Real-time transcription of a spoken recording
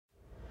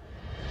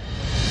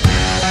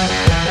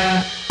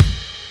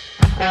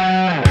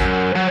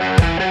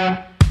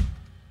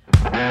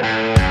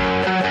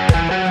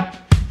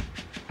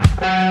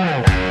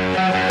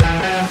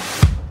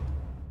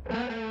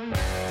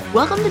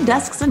Welcome to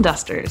Desks and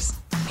Dusters,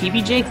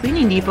 PBJ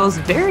Cleaning Depot's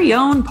very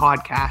own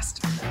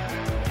podcast.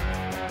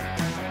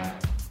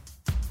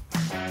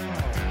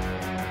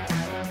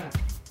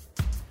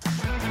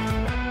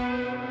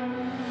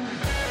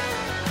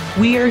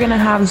 We are going to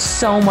have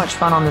so much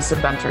fun on this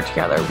adventure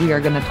together. We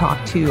are going to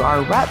talk to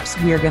our reps,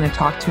 we are going to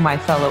talk to my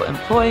fellow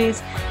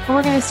employees, and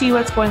we're going to see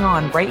what's going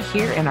on right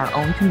here in our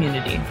own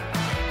community.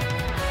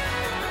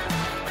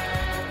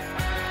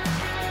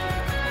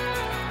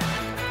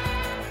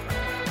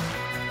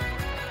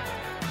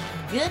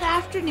 Good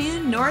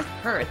afternoon, North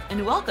Perth,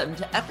 and welcome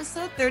to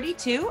episode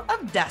 32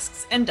 of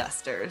Desks and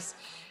Dusters.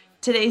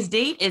 Today's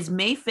date is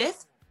May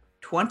 5th,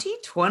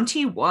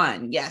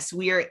 2021. Yes,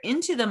 we are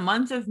into the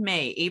month of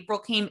May. April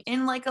came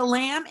in like a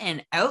lamb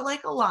and out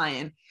like a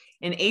lion.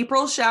 And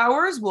April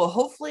showers, well,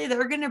 hopefully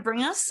they're going to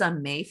bring us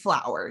some May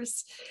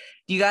flowers.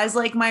 Do you guys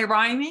like my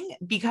rhyming?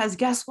 Because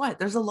guess what?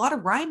 There's a lot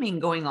of rhyming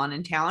going on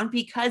in town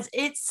because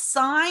it's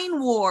Sign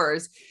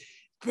Wars.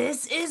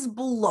 This is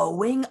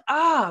blowing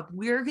up.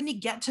 We're going to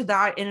get to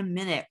that in a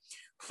minute.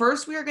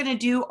 First, we are going to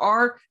do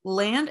our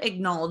land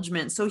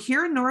acknowledgement. So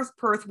here in North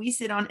Perth, we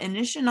sit on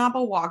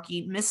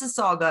Anishinaabewaki,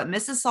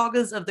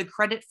 Mississaugas of the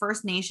Credit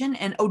First Nation,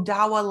 and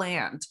Odawa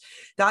land.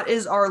 That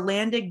is our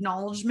land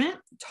acknowledgement,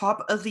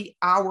 top of the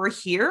hour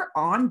here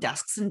on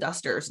Desks and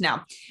Dusters.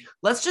 Now,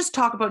 let's just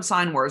talk about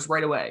Sign Wars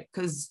right away,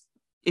 because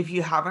if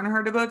you haven't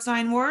heard about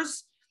Sign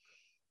Wars,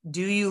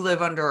 do you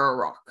live under a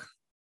rock?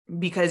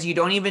 Because you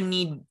don't even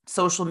need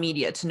social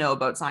media to know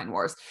about Sign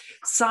Wars.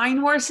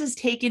 Sign Wars has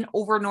taken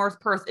over North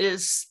Perth. It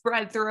is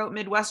spread throughout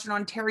Midwestern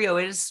Ontario.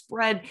 It is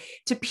spread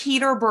to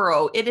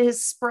Peterborough. It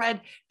is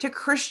spread to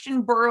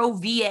Christianboro,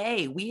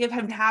 VA. We have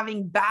been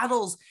having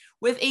battles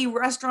with a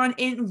restaurant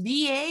in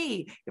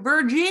VA,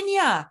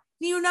 Virginia,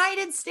 the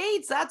United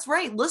States. That's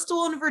right,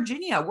 Listowel and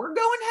Virginia. We're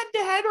going head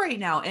to head right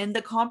now, and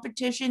the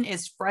competition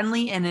is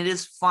friendly and it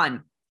is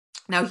fun.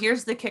 Now,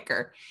 here's the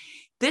kicker.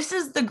 This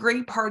is the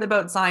great part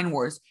about Sign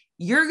Wars.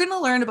 You're going to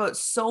learn about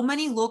so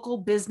many local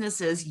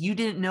businesses you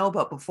didn't know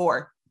about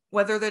before,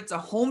 whether that's a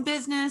home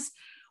business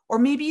or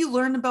maybe you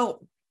learn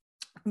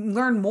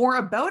more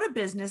about a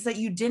business that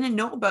you didn't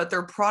know about,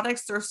 their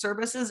products, their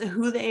services,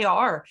 who they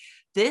are.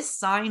 This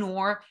Sign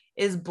War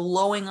is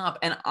blowing up,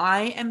 and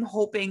I am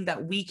hoping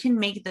that we can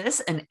make this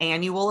an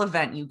annual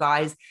event, you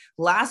guys.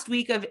 Last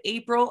week of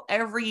April,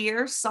 every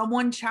year,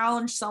 someone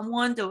challenged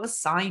someone to a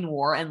Sign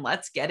War, and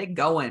let's get it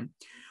going.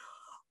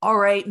 All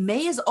right,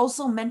 May is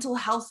also Mental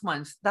Health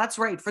Month. That's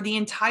right. For the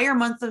entire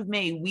month of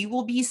May, we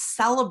will be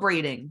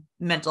celebrating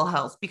mental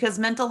health because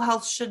mental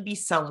health should be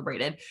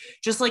celebrated,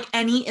 just like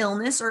any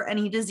illness or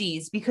any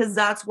disease, because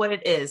that's what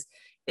it is.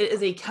 It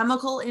is a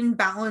chemical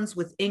imbalance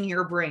within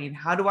your brain.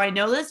 How do I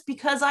know this?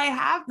 Because I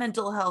have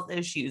mental health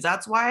issues.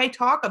 That's why I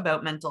talk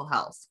about mental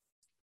health.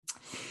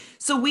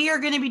 So we are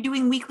going to be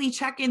doing weekly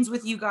check-ins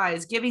with you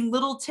guys, giving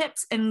little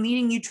tips and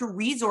leading you to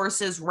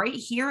resources right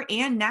here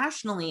and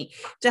nationally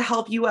to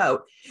help you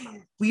out.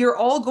 We are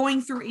all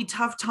going through a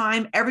tough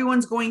time.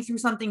 Everyone's going through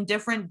something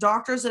different.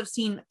 Doctors have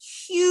seen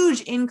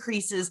huge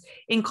increases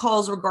in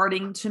calls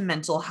regarding to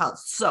mental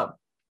health. So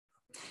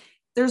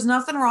there's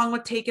nothing wrong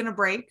with taking a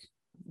break.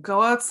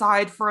 Go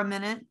outside for a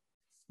minute.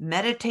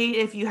 Meditate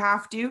if you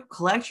have to.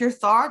 Collect your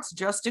thoughts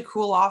just to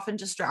cool off and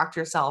distract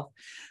yourself.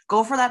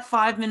 Go for that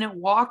 5-minute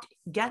walk.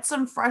 Get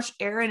some fresh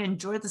air and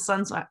enjoy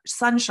the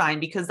sunshine,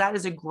 because that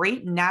is a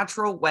great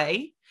natural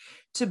way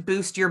to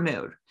boost your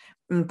mood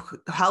and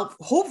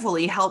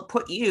hopefully help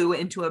put you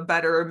into a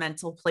better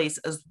mental place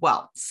as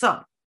well.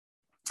 So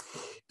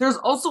there's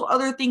also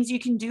other things you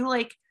can do,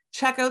 like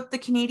check out the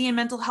Canadian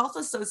Mental Health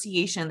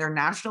Association, their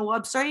national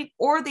website,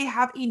 or they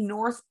have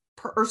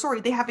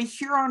they have a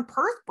Huron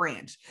Perth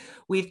branch.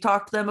 We've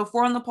talked to them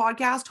before on the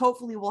podcast.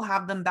 Hopefully we'll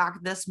have them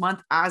back this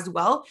month as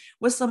well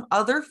with some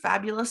other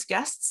fabulous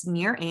guests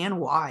near and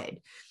wide.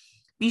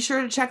 Be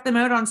sure to check them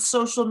out on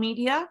social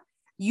media,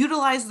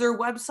 utilize their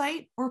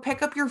website, or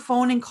pick up your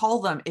phone and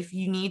call them if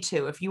you need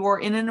to. If you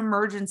are in an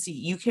emergency,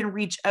 you can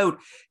reach out.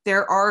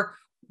 There are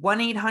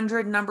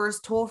 1-800 numbers,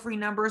 toll-free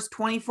numbers,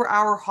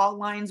 24-hour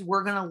hotlines.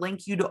 We're going to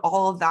link you to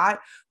all of that.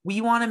 We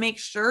want to make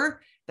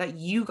sure that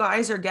you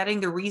guys are getting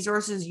the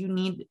resources you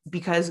need,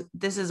 because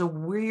this is a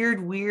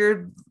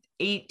weird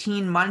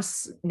 18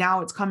 months.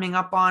 Now it's coming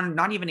up on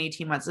not even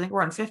 18 months. I think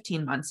we're on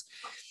 15 months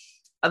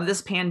of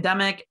this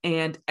pandemic,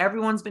 and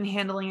everyone's been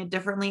handling it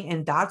differently,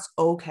 and that's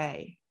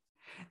okay.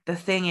 The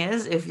thing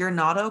is, if you're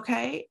not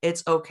okay,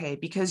 it's okay,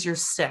 because you're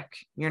sick.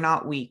 You're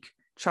not weak.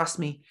 Trust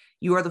me,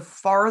 you are the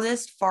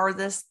farthest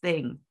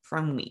thing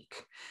from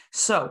weak.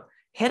 So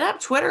hit up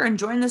Twitter and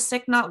join the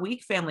Sick Not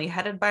Weak family,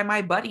 headed by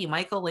my buddy,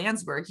 Michael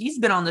Landsberg. He's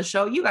been on the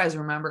show. You guys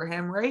remember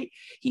him, right?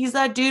 He's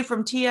that dude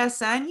from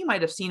TSN. You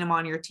might have seen him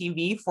on your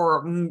TV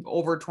for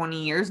over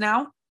 20 years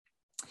now.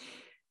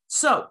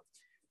 So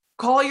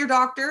call your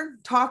doctor,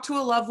 talk to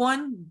a loved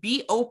one,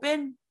 be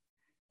open.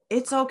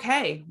 It's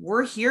okay.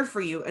 We're here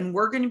for you. And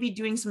we're going to be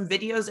doing some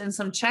videos and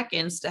some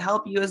check-ins to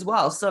help you as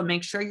well. So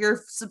make sure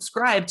you're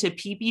subscribed to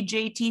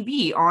PPJ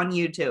TV on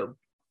YouTube.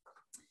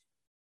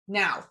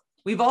 Now,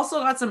 We've also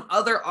got some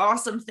other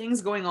awesome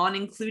things going on,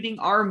 including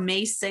our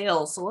May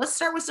sale. So let's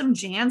start with some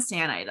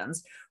JanSan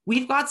items.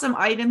 We've got some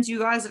items, you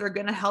guys, that are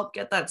going to help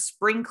get that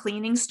spring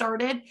cleaning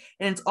started.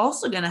 And it's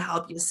also going to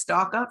help you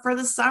stock up for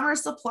the summer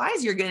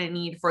supplies you're going to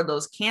need for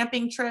those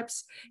camping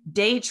trips,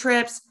 day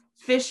trips,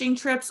 fishing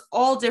trips,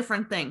 all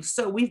different things.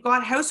 So we've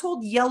got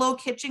household yellow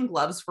kitchen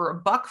gloves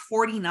for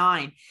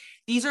 $1.49.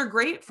 These are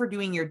great for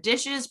doing your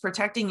dishes,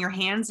 protecting your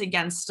hands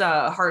against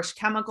harsh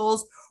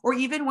chemicals, or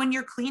even when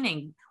you're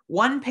cleaning.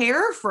 One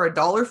pair for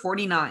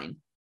 $1.49.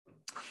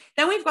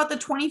 Then we've got the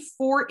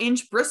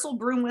 24-inch bristle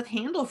broom with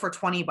handle for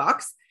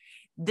 $20.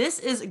 This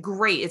is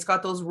great. It's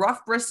got those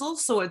rough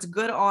bristles, so it's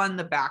good on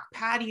the back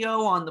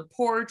patio, on the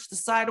porch, the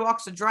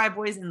sidewalks, the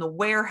driveways, in the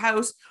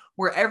warehouse,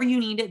 wherever you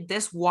need it.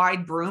 This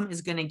wide broom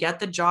is going to get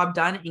the job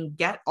done and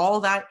get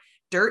all that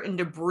dirt and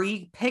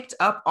debris picked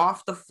up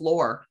off the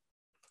floor.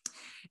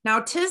 Now,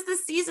 'tis the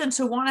season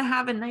to want to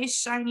have a nice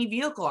shiny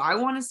vehicle. I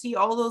want to see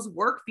all those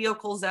work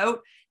vehicles out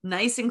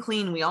nice and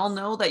clean. We all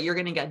know that you're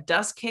going to get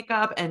dust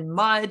kickup and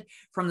mud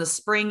from the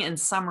spring and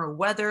summer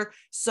weather.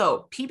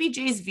 So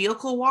PBJ's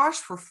vehicle wash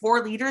for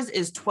 4 liters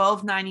is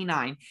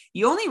 $12.99.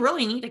 You only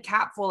really need a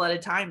cap full at a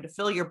time to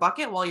fill your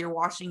bucket while you're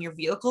washing your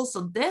vehicle.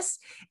 So this,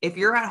 if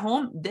you're at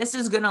home, this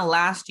is going to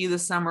last you the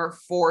summer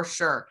for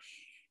sure.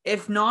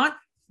 If not,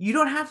 you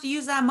don't have to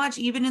use that much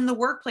even in the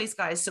workplace,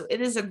 guys. So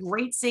it is a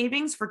great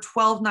savings for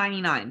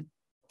 $12.99.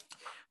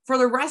 For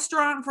the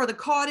restaurant, for the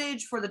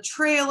cottage, for the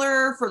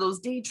trailer, for those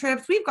day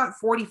trips, we've got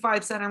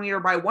 45 centimeter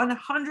by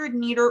 100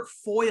 meter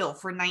foil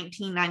for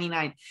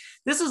 $19.99.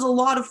 This is a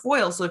lot of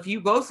foil. So if you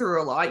go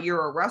through a lot,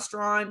 you're a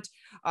restaurant,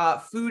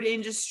 food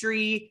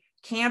industry,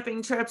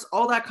 camping trips,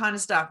 all that kind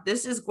of stuff.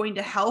 This is going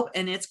to help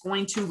and it's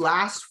going to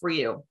last for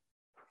you.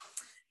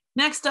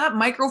 Next up,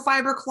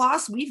 microfiber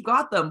cloths. We've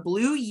got them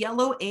blue,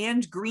 yellow,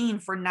 and green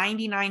for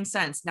 99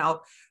 cents.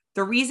 Now,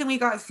 the reason we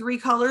got 3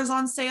 colors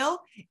on sale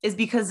is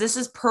because this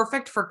is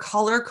perfect for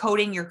color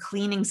coding your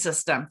cleaning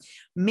system.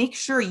 Make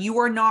sure you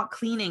are not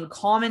cleaning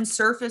common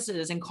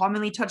surfaces and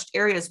commonly touched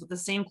areas with the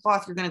same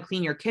cloth you're going to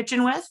clean your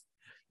kitchen with,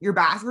 your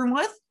bathroom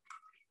with.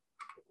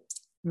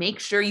 Make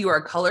sure you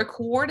are color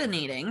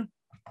coordinating.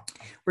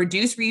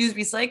 Reduce, reuse,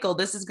 recycle.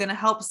 This is going to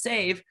help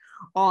save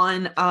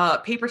on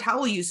paper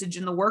towel usage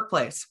in the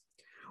workplace.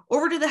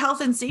 Over to the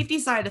health and safety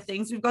side of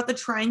things, we've got the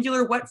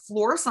triangular wet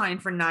floor sign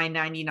for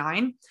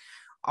 $9.99.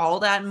 All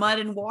that mud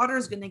and water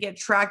is going to get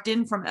tracked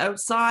in from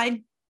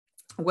outside.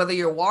 Whether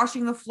you're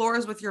washing the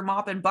floors with your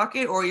mop and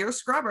bucket or your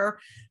scrubber,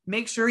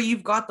 make sure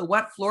you've got the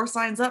wet floor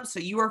signs up so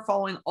you are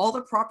following all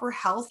the proper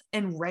health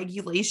and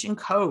regulation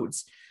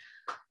codes.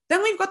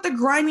 Then we've got the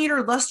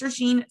Grimeater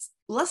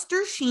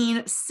Luster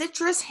Sheen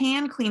Citrus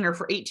Hand Cleaner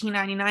for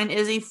 $18.99. It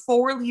is a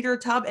 4-liter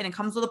tub and it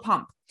comes with a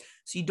pump.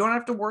 So you don't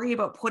have to worry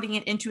about putting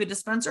it into a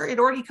dispenser. It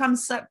already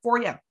comes set for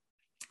you.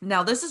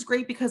 Now, this is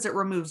great because it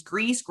removes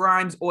grease,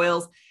 grimes,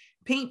 oils,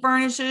 paint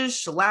varnishes,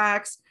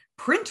 shellacs,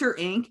 printer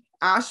ink,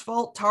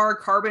 asphalt, tar,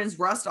 carbons,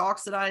 rust,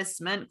 oxidized,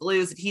 cement,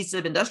 glues,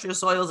 adhesive, industrial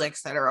soils,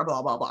 etc.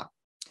 Blah, blah, blah.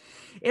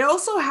 It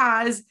also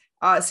has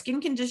a skin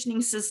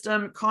conditioning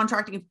system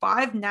contracting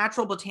 5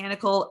 natural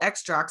botanical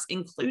extracts,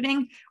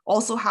 including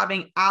also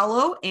having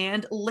aloe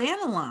and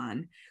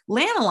lanolin.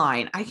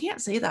 Lanolin, I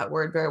can't say that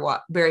word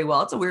very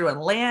well. It's a weird one.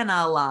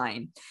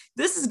 Lanolin.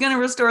 This is going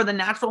to restore the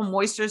natural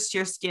moistures to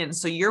your skin,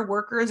 so your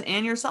workers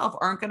and yourself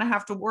aren't going to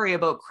have to worry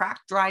about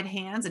cracked, dried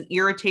hands and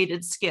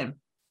irritated skin.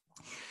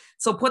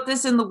 So put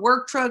this in the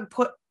work truck,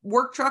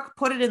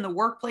 put it in the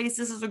workplace.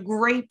 This is a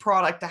great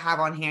product to have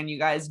on hand, you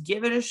guys.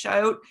 Give it a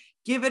shout.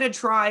 Give it a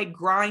try.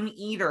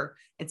 Grimeater.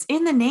 It's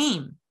in the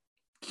name.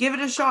 Give it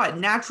a shot.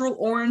 Natural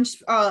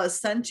orange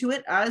scent to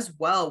it as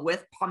well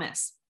with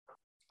pumice.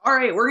 All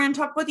right, we're going to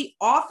talk about the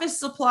office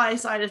supply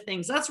side of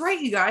things. That's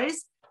right, you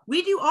guys.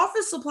 We do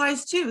office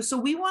supplies too. So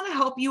we want to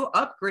help you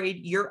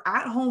upgrade your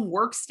at-home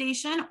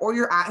workstation or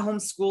your at-home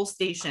school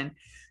station.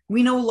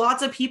 We know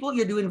lots of people,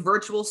 you're doing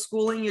virtual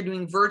schooling, you're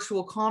doing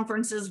virtual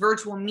conferences,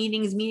 virtual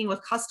meetings, meeting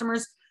with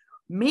customers.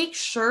 Make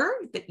sure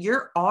that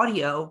your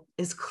audio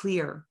is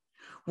clear.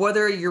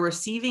 Whether you're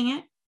receiving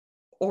it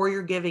or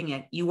you're giving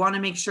it, you want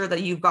to make sure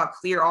that you've got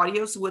clear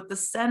audio. So with the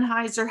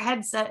Sennheiser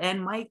headset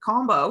and mic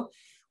combo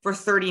for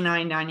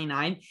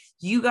 $39.99,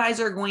 you guys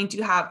are going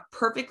to have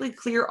perfectly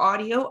clear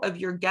audio of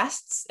your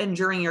guests and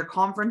during your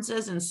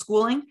conferences and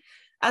schooling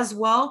as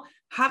well.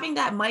 Having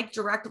that mic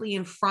directly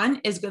in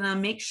front is going to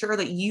make sure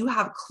that you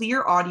have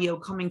clear audio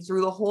coming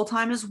through the whole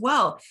time as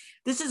well.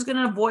 This is going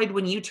to avoid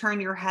when you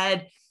turn your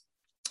head,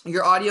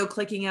 your audio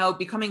clicking out,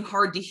 becoming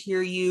hard to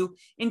hear you.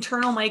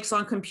 Internal mics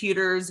on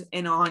computers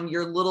and on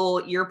your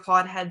little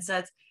earpod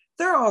headsets,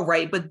 they're all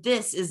right, but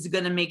this is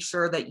going to make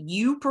sure that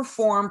you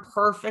perform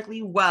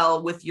perfectly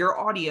well with your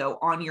audio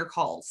on your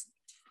calls.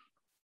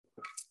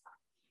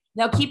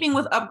 Now, keeping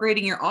with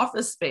upgrading your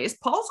office space,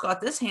 Paul's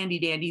got this handy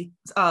dandy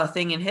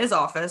thing in his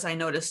office I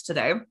noticed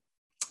today.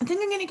 I think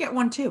I'm going to get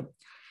one too.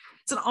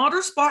 It's an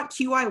OtterSpot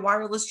QI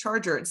wireless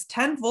charger. It's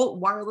 10-volt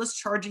wireless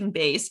charging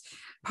base,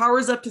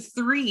 powers up to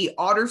 3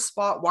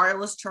 OtterSpot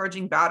wireless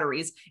charging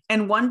batteries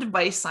and 1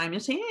 device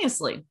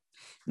simultaneously.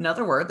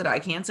 Another word that I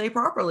can't say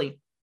properly.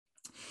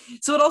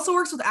 So it also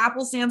works with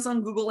Apple,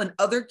 Samsung, Google, and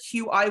other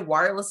QI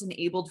wireless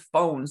enabled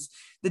phones.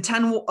 The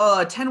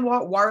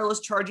 10-watt wireless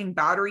charging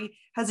battery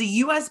has a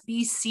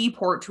USB-C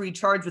port to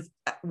recharge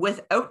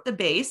without the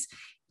base.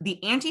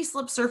 The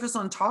anti-slip surface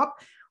on top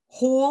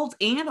holds,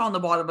 and on the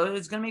bottom of it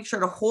is going to make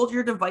sure to hold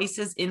your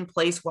devices in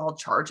place while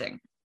charging.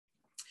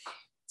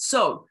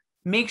 So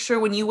make sure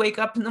when you wake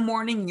up in the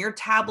morning, your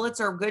tablets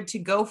are good to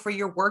go for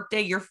your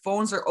workday. Your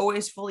phones are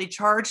always fully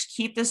charged.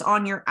 Keep this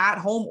on your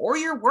at-home or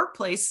your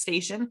workplace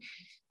station.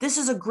 This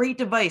is a great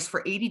device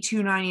for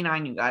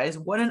 $82.99, you guys.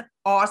 What an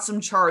awesome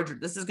charger.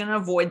 This is going to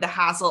avoid the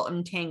hassle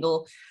and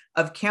tangle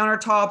of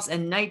countertops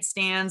and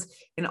nightstands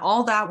and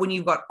all that when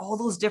you've got all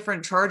those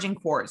different charging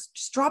cords.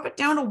 Just drop it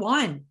down to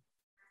one.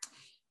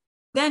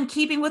 Then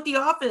keeping with the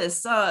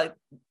office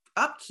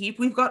upkeep,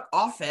 we've got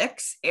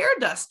Ofix Air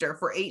Duster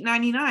for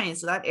 $8.99.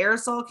 So that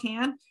aerosol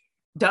can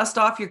dust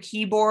off your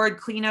keyboard,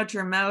 clean out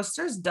your mouse.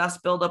 There's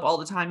dust buildup all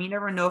the time. You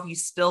never know if you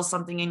spill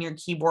something in your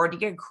keyboard, you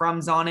get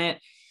crumbs on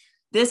it.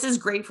 This is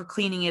great for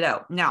cleaning it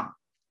out. Now,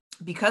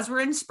 because we're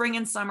in spring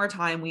and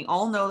summertime, we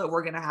all know that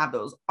we're going to have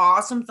those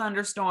awesome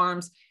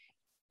thunderstorms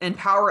and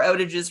power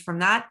outages from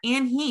that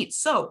and heat.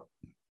 So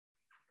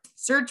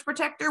surge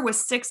protector with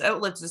 6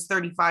 outlets is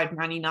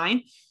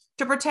 $35.99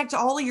 to protect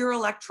all of your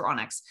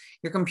electronics,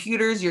 your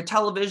computers, your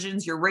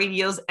televisions, your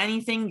radios,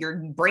 anything, your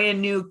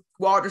brand new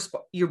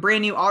OtterSpot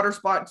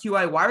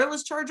QI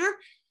wireless charger.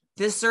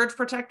 This surge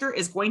protector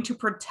is going to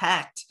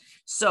protect.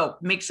 So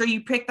make sure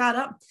you pick that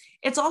up.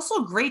 It's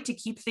also great to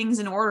keep things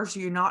in order so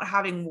you're not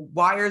having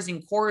wires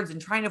and cords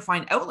and trying to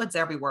find outlets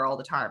everywhere all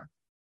the time.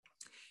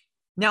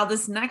 Now,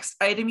 this next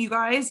item, you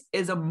guys,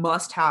 is a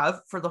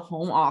must-have for the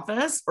home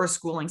office or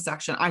schooling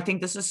section. I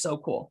think this is so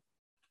cool.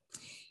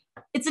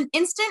 It's an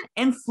instant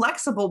and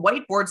flexible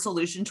whiteboard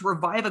solution to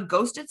revive a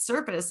ghosted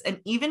surface and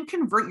even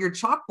convert your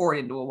chalkboard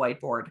into a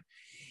whiteboard.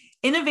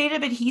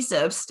 Innovative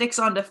adhesive sticks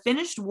onto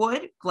finished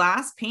wood,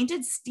 glass,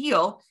 painted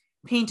steel,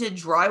 painted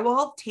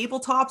drywall,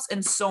 tabletops,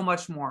 and so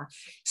much more.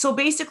 So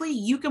basically,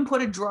 you can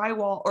put a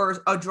drywall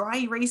or a dry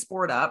erase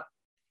board up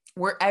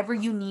wherever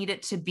you need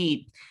it to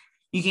be.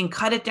 You can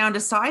cut it down to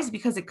size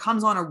because it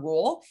comes on a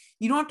roll.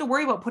 You don't have to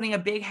worry about putting a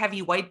big,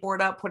 heavy whiteboard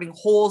up, putting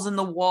holes in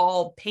the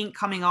wall, paint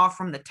coming off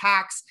from the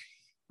tacks.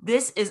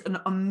 This is an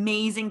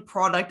amazing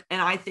product,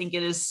 and I think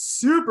it is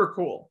super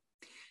cool.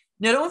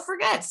 Now, don't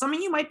forget, some of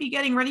you might be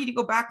getting ready to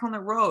go back on the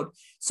road.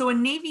 So a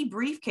Navy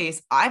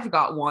briefcase, I've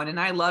got one and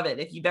I love it.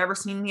 If you've ever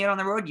seen me out on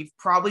the road, you've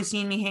probably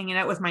seen me hanging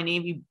out with my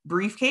Navy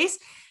briefcase,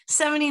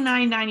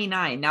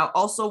 $79.99. Now,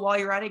 also while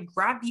you're at it,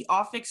 grab the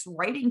Ofix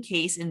writing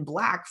case in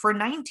black for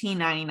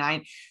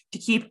 $19.99 to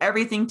keep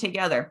everything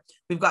together.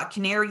 We've got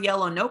canary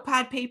yellow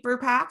notepad paper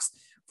packs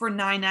for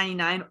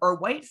 $9.99 or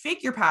white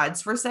figure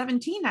pads for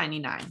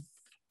 $17.99.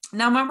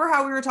 Now, remember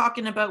how we were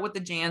talking about with the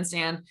Jan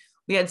stand?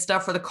 We had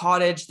stuff for the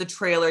cottage, the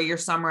trailer, your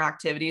summer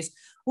activities.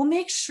 Well,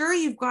 make sure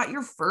you've got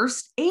your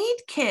first aid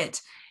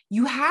kit.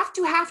 You have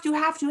to have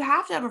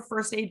a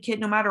first aid kit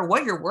no matter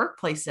what your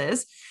workplace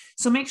is.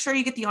 So make sure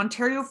you get the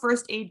Ontario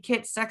First Aid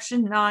Kit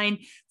Section 9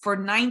 for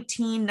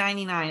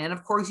 $19.99. And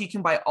of course, you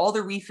can buy all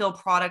the refill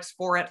products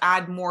for it,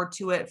 add more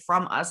to it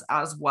from us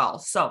as well.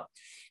 So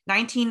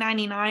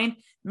 $19.99.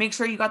 Make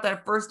sure you got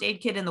that first aid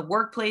kit in the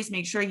workplace.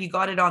 Make sure you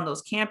got it on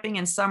those camping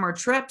and summer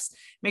trips.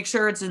 Make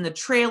sure it's in the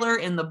trailer,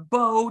 in the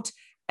boat,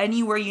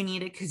 anywhere you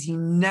need it, because you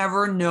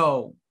never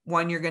know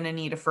when you're going to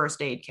need a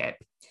first aid kit.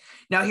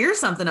 Now, here's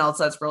something else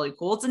that's really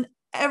cool. It's an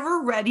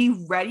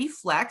Ever-Ready Ready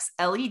Flex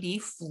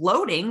LED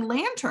floating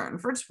lantern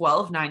for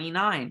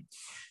 $12.99.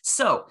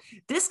 So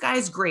this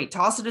guy's great.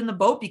 Toss it in the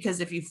boat because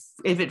if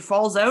it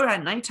falls out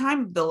at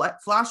nighttime, the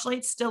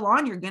flashlight's still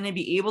on, you're going to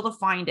be able to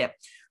find it.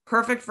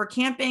 Perfect for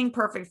camping,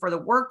 perfect for the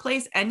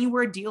workplace,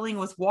 anywhere dealing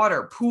with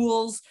water,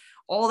 pools,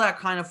 all that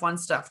kind of fun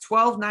stuff.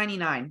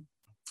 $12.99.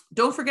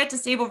 Don't forget to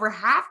save over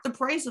half the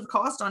price of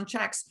cost on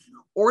checks.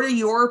 Order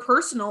your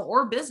personal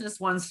or business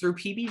ones through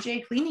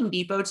PBJ Cleaning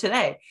Depot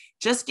today.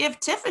 Just give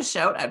Tiff a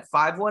shout at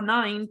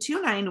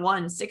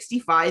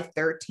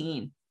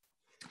 519-291-6513.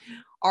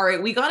 All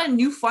right, we got a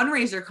new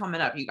fundraiser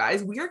coming up, you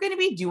guys. We are going to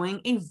be doing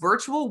a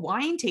virtual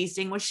wine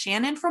tasting with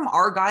Shannon from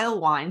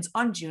Argyle Wines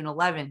on June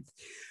 11th.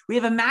 We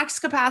have a max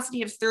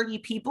capacity of 30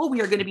 people.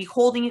 We are going to be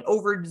holding it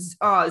over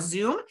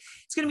Zoom.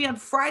 It's going to be on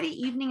Friday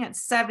evening at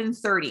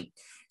 7:30.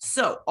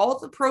 So all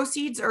the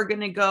proceeds are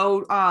going to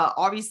go,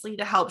 obviously,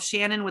 to help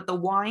Shannon with the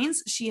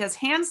wines. She has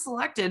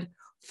hand-selected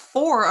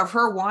 4 of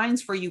her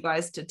wines for you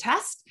guys to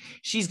test.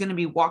 She's going to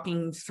be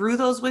walking through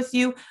those with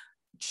you,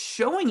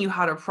 showing you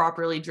how to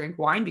properly drink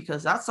wine,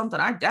 because that's something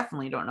I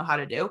definitely don't know how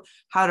to do,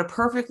 how to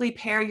perfectly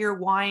pair your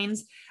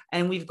wines.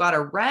 And we've got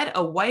a red,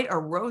 a white, a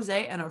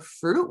rosé, and a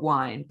fruit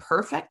wine.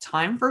 Perfect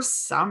time for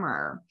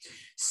summer.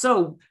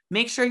 So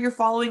make sure you're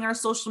following our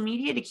social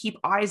media to keep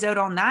eyes out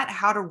on that,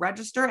 how to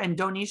register, and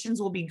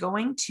donations will be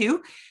going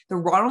to the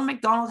Ronald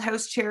McDonald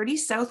House Charity,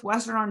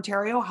 Southwestern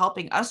Ontario,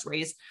 helping us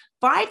raise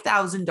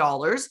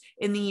 $5,000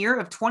 in the year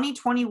of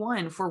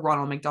 2021 for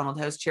Ronald McDonald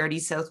House Charity,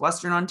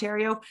 Southwestern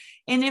Ontario.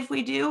 And if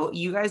we do,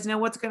 you guys know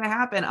what's going to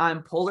happen.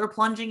 I'm polar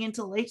plunging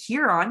into Lake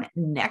Huron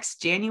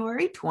next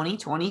January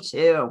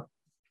 2022.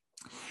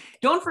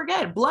 Don't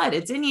forget, blood,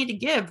 it's in you to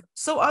give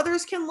so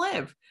others can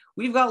live.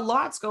 We've got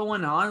lots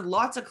going on,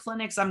 lots of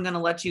clinics I'm going to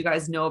let you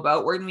guys know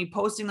about. We're going to be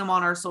posting them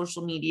on our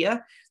social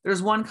media.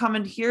 There's one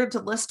coming here to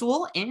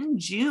Listowel in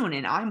June,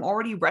 and I'm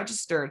already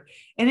registered.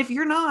 And if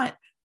you're not,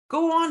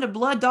 go on to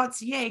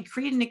blood.ca,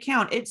 create an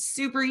account. It's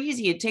super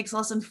easy. It takes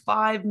less than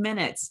 5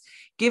 minutes.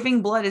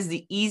 Giving blood is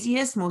the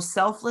easiest, most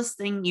selfless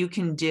thing you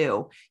can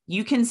do.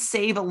 You can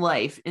save a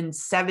life in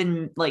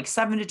 7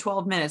 to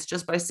 12 minutes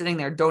just by sitting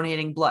there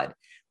donating blood.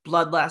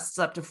 Blood lasts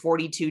up to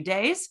 42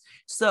 days.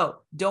 So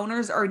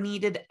donors are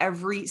needed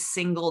every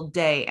single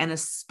day. And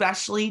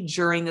especially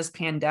during this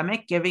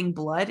pandemic, giving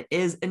blood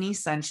is an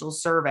essential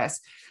service.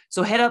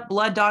 So hit up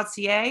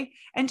blood.ca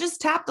and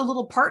just tap the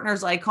little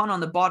partners icon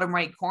on the bottom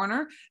right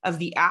corner of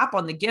the app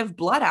on the Give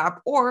Blood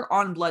app or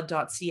on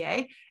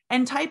blood.ca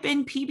and type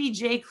in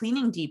PBJ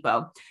Cleaning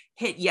Depot.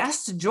 Hit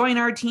yes to join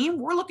our team.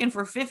 We're looking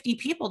for 50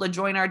 people to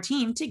join our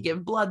team to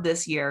give blood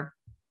this year.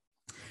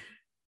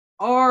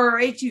 All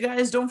right, you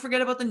guys, don't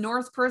forget about the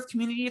North Perth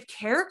Community of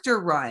Character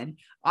Run.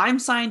 I'm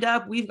signed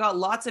up. We've got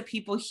lots of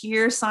people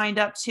here signed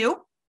up too.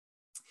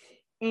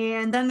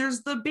 And then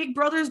there's the Big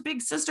Brothers,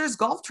 Big Sisters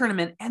golf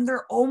tournament, and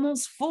they're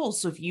almost full.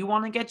 So if you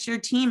want to get your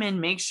team in,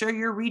 make sure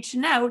you're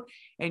reaching out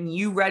and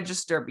you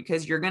register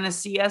because you're going to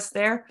see us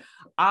there.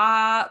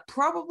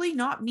 Probably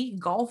not me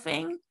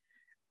golfing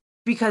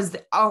because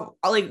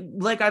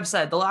like I've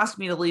said, they'll ask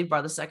me to leave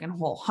by the second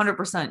hole,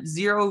 100%,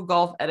 zero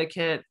golf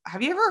etiquette.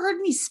 Have you ever heard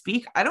me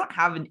speak? I don't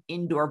have an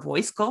indoor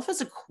voice. Golf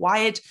is a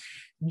quiet,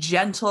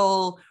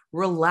 gentle,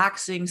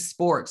 relaxing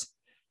sport.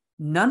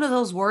 None of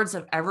those words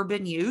have ever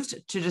been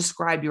used to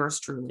describe yours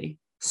truly.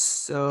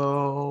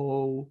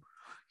 So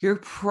you're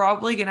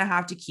probably going to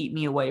have to keep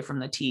me away from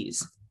the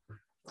tees.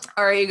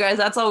 All right, you guys,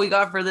 that's all we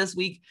got for this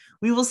week.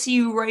 We will see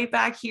you right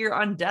back here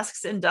on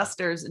Desks and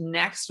Dusters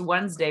next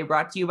Wednesday,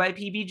 brought to you by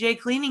PBJ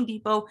Cleaning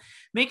Depot.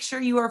 Make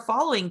sure you are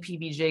following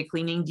PBJ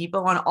Cleaning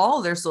Depot on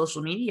all their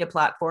social media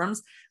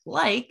platforms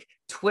like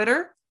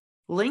Twitter,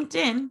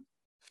 LinkedIn,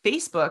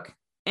 Facebook,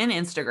 and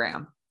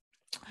Instagram.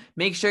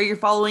 Make sure you're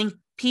following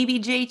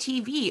PBJ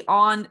TV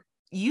on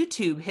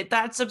YouTube. Hit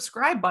that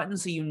subscribe button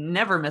so you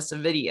never miss a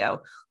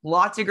video.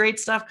 Lots of great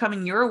stuff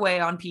coming your way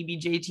on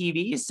PBJ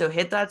TV, so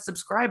hit that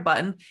subscribe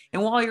button.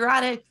 And while you're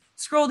at it,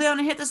 scroll down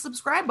and hit the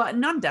subscribe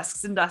button on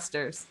Desks and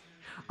Dusters.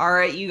 All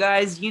right, you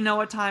guys, you know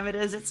what time it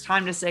is. It's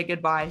time to say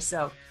goodbye.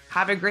 So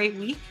have a great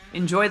week.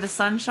 Enjoy the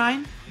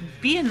sunshine.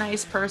 Be a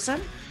nice person.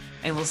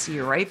 And we'll see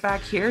you right back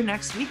here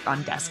next week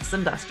on Desks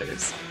and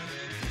Dusters.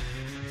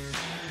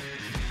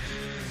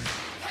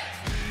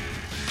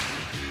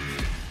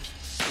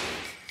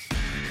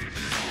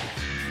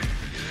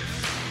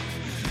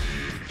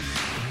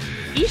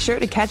 Be sure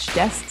to catch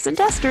Desks and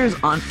Dusters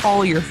on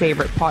all your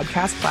favorite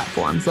podcast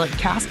platforms like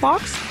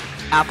CastBox,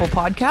 Apple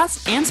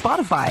Podcasts, and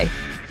Spotify.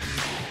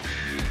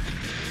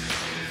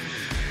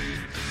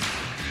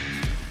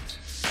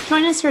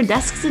 Join us for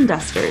Desks and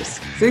Dusters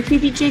through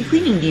PBJ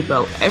Cleaning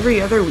Depot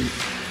every other week.